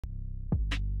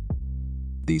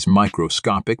these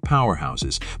microscopic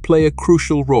powerhouses play a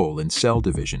crucial role in cell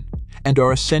division and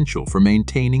are essential for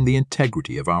maintaining the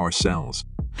integrity of our cells.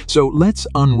 So let's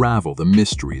unravel the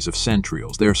mysteries of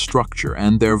centrioles, their structure,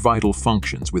 and their vital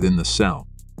functions within the cell.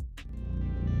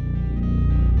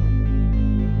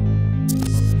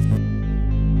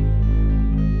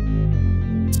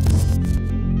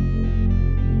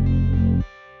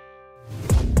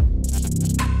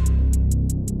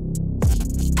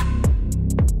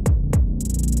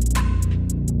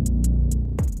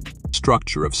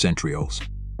 Structure of centrioles.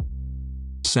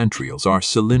 Centrioles are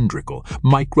cylindrical,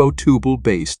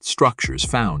 microtubule-based structures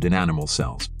found in animal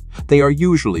cells. They are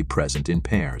usually present in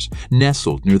pairs,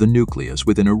 nestled near the nucleus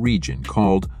within a region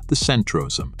called the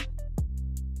centrosome.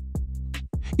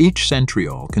 Each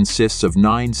centriole consists of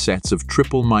 9 sets of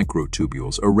triple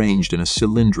microtubules arranged in a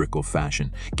cylindrical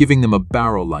fashion, giving them a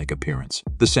barrel-like appearance.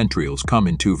 The centrioles come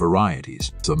in 2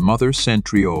 varieties, the mother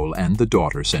centriole and the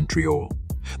daughter centriole.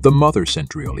 The mother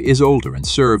centriole is older and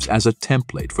serves as a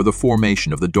template for the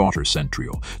formation of the daughter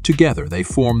centriole. Together they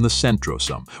form the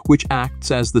centrosome, which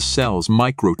acts as the cell's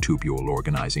microtubule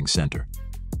organizing center.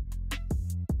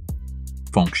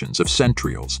 Functions of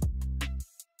centrioles.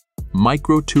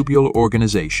 Microtubule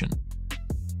organization.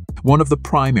 One of the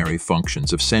primary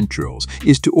functions of centrioles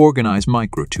is to organize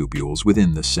microtubules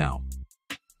within the cell.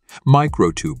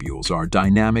 Microtubules are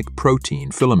dynamic protein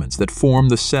filaments that form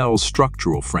the cell's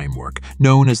structural framework,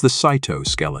 known as the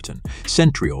cytoskeleton.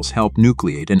 Centrioles help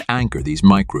nucleate and anchor these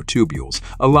microtubules,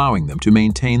 allowing them to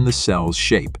maintain the cell's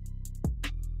shape.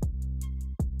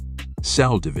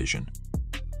 Cell division.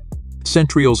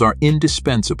 Centrioles are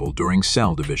indispensable during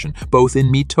cell division, both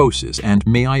in mitosis and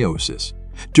meiosis.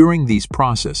 During these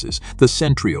processes, the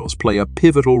centrioles play a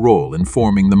pivotal role in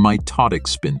forming the mitotic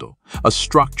spindle, a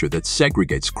structure that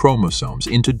segregates chromosomes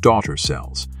into daughter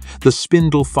cells. The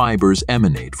spindle fibers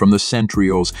emanate from the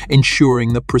centrioles,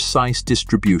 ensuring the precise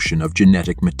distribution of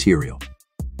genetic material.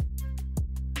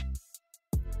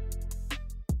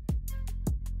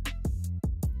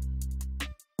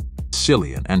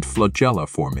 Cilia and flagella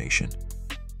formation.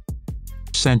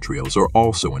 Centrioles are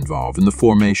also involved in the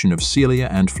formation of cilia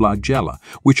and flagella,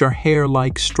 which are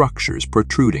hair-like structures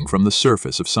protruding from the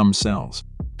surface of some cells.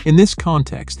 In this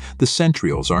context, the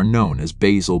centrioles are known as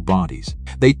basal bodies.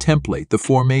 They template the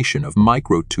formation of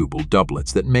microtubule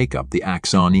doublets that make up the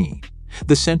axon E,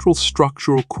 the central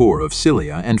structural core of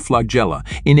cilia and flagella,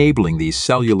 enabling these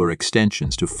cellular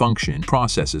extensions to function in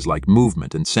processes like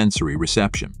movement and sensory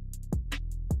reception.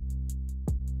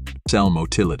 Cell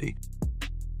motility.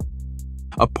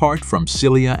 Apart from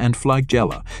cilia and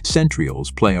flagella,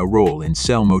 centrioles play a role in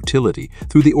cell motility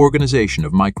through the organization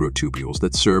of microtubules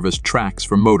that serve as tracks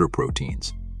for motor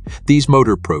proteins. These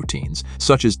motor proteins,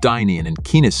 such as dynein and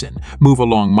kinesin, move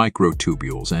along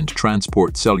microtubules and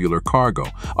transport cellular cargo,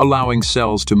 allowing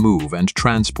cells to move and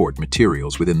transport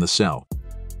materials within the cell.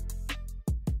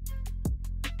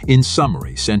 In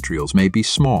summary, centrioles may be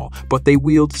small, but they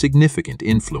wield significant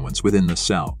influence within the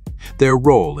cell. Their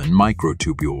role in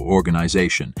microtubule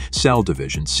organization, cell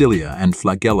division, cilia and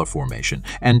flagella formation,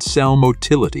 and cell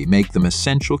motility make them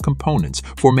essential components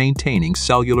for maintaining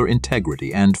cellular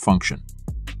integrity and function.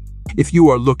 If you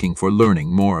are looking for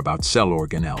learning more about cell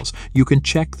organelles, you can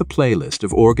check the playlist of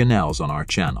organelles on our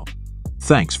channel.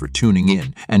 Thanks for tuning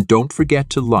in, and don't forget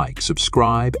to like,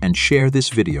 subscribe, and share this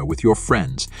video with your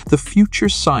friends, the future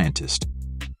scientists.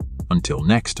 Until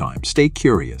next time, stay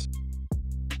curious.